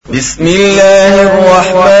بسم الله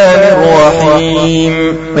الرحمن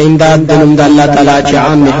الرحيم وإمداد دنم دا الله تعالى چه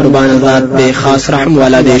عام محربان ذات دے خاص رحم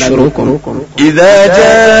والا دے شروع کن. إذا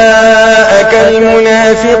جاءك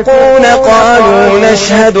المنافقون قالوا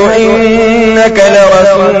نشهد إنك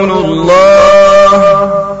لرسول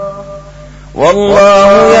الله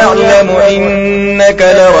والله يعلم إنك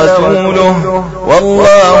لرسوله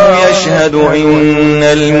والله يشهد إن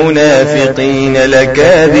المنافقين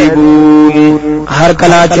لكاذبون. هر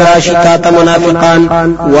کلا چراشی تا منافقان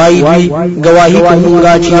وای دی گواہی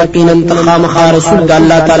کومگا چې یقینا تخامخا رسول د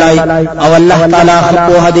الله تعالی او الله تعالی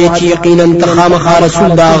خپو هدي چې یقینا تخامخا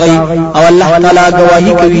رسول دا غي او الله تعالی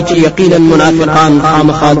گواہی کوي چې یقینا منافقان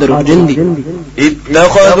خامخا دروغجن دي.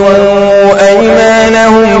 اتخذوا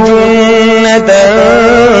أيمانهم جنة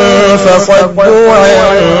فصدوا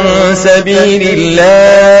عن سبيل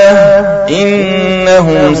الله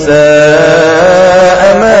إنهم ساء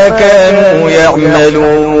ما كانوا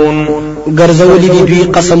يعملون. ګرځولې دي دوی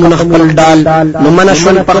قسمونه خپل ډال نو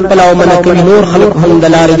منشل پخپل او منکوي نور خلق هم د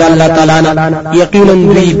لارې د الله تعالی نه یقینا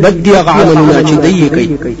دوی بد دي عملونه چې دوی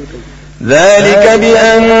کوي. ذلك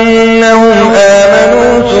بأنهم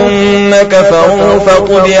آمنوا ثم كفروا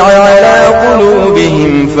فطبع على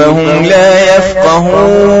قلوبهم فهم لا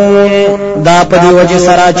يفقهون. دا په دې وجه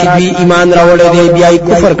سره چې دوی ایمان راوړل دي بیا یې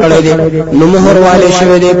کفر کړی دی نو مهر والے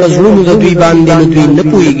شوی دی په زړونو د دوی باندې نو دوی نه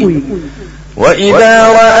پوهیږي. وإذا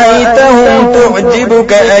رأيتهم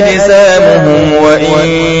تعجبك أجسامهم وإن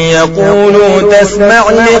يقولوا تسمع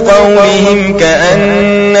لقولهم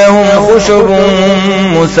كأنهم خشب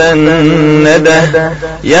مسندة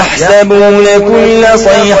يحسبون كل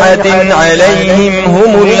صيحة عليهم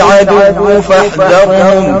هم العدو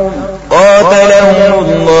فاحذرهم قاتلهم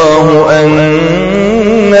الله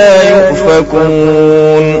أنى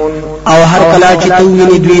يؤفكون. او هر کلا چې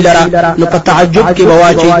تویني دوی لرا نو په تعجب کې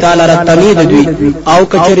بواچی تعالی را تنید دوی او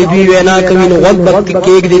کچری دوی وینا کوي نو وقت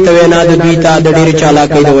کېګ دي ته وینا د دوی ته د ډېر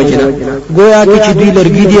چالاکۍ د وجنه گویا کې چې دوی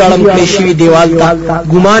لرګي دی اړم پېښوي دیوال ته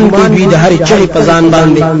ګمان کوي دوی د هر چغې په ځان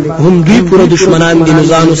باندې هم دوی پوره دشمنان دي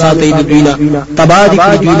نزانو ساتي د دوی نه تبادی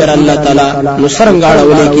کوي دوی لره الله تعالی نو سرنګاړه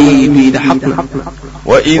ولې کې دوی د حق.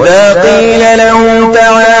 وإذا قيل لهم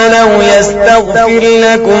تعالوا يستغفر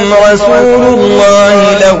لكم رسول الله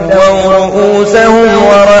لووا رؤوسهم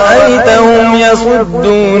ورأيتهم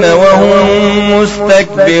يصدون وهم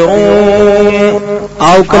مستكبرون.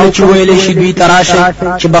 او کله چې ویل شي دوی تراشه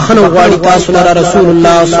چې بخنه غواړي تاسو لره رسول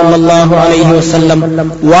الله صلی الله علیه وسلم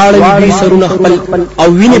واړوي دوی سرونه خپل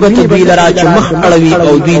او ویني به دوی لره چې مخ اړوي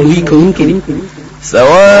او دوی کوونکي دي.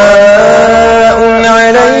 سواء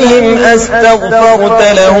عليهم أستغفرت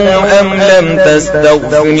لهم أم لم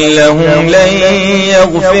تستغفر لهم لن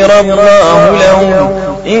يغفر الله لهم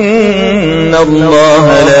إن الله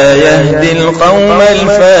لا يهدي القوم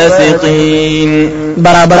الفاسقين.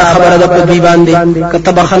 برابر خبره ده په دې باندې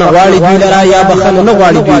کته بخنه غواړي دوی لرا یا بخنه نه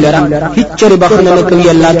غواړي دوی لرا هیڅ بخنه نه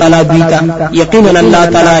کوي الله تعالی دوی ته یقینا الله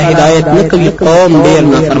تعالی هدایت نه کوي قوم ډیر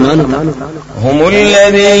نافرمانه. هم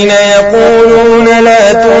الذين يقولون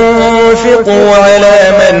لا تنفقوا على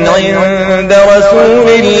من عند رسول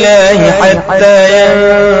الله حتى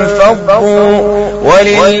ينفضوا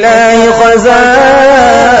ولله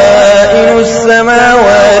خزائن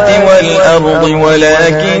السماوات والأرض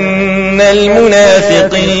ولكن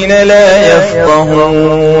المنافقين لا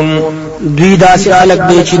يفقهون. دوی داسې الګ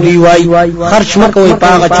دی چې دوی وای خرج مکوې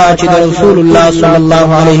پاغه چا چې د رسول الله صلی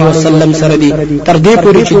الله علیه وسلم سره دی تر دې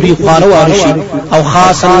پورې چې دوی خارو وارشي او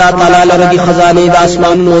خاص الله تعالی لره دي خزانه د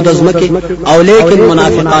اسمانونو د زمکه او لیکن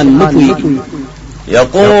منافقان نه پوهیږي.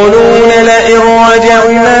 يقولون لئن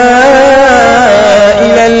رجعنا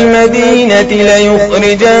إلى المدينة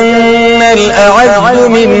ليخرجن الأعز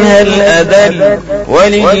منها الأذل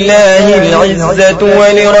ولله العزة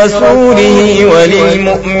ولرسوله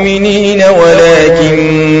وللمؤمنين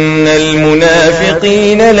ولكن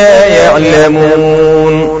المنافقين لا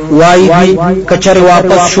يعلمون. وای دی کچر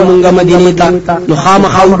واپس شومنګ مدینه ته نو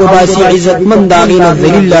خامخا وباسي عزت من داغینه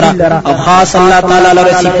ذلیل لرا او خاص الله تعالی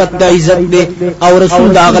لره صفت د عزت دی او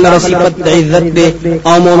رسول داغه لره صفت د عزت دی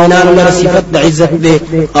او مؤمنان لره صفت د عزت دی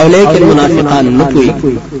او لیکن منافقان نه کوي.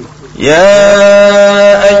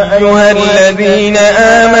 يا أيها الذين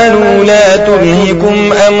آمنوا لا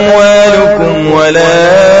تلهكم أموالكم ولا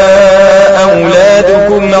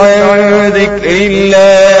أولادكم عن ذكر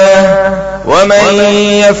الله ومن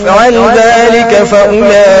يفعل ذلك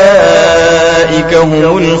فأولئك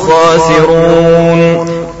هم الخاسرون.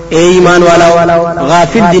 اے ایمان والاو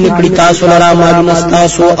غافل دي نکړي تاسو لرا مالونه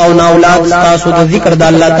تاسو او اولاد تاسو د ذکر د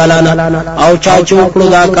الله تعالی نه او چا چې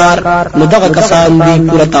وکړو دا کار نو دغه کسان دي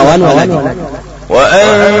پوره تاوان ولا دي.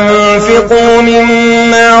 وأنفقوا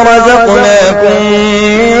مما رزقناكم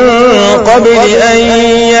من قبل أن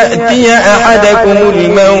يأتي أحدكم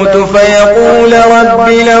الموت فيقول رب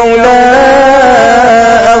لولا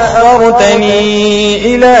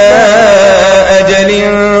أخرتني إلى أجل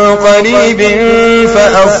قريب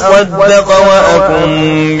فأصدق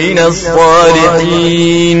وأكن من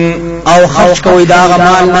الصالحين او خرج کوي دا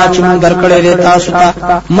غمال نه چې مونږ درکړې دي تاسو ته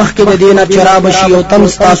مخکې د دینه چراب شي او تم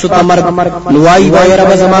تاسو ته مرګ نوای وای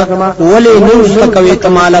رب زما ولې نو زکوي ته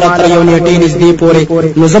مال را تر یو نیټې نږدې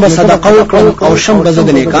پورې نو زب صدقه وکړم او شم بزد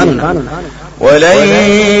نیکانو ولن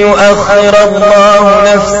يؤخر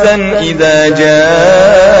الله نفسا إذا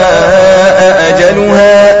جاء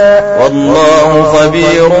أجلها والله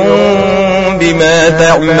خبير بما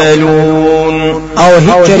تعملون او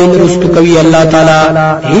هیچرین رستو کوي الله تعالی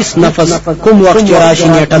هیڅ نفس کوم وخت راشي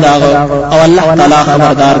نیټه داغه او الله تعالی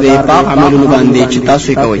خبردار دی په عملونو باندې چې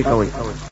تاسو کوي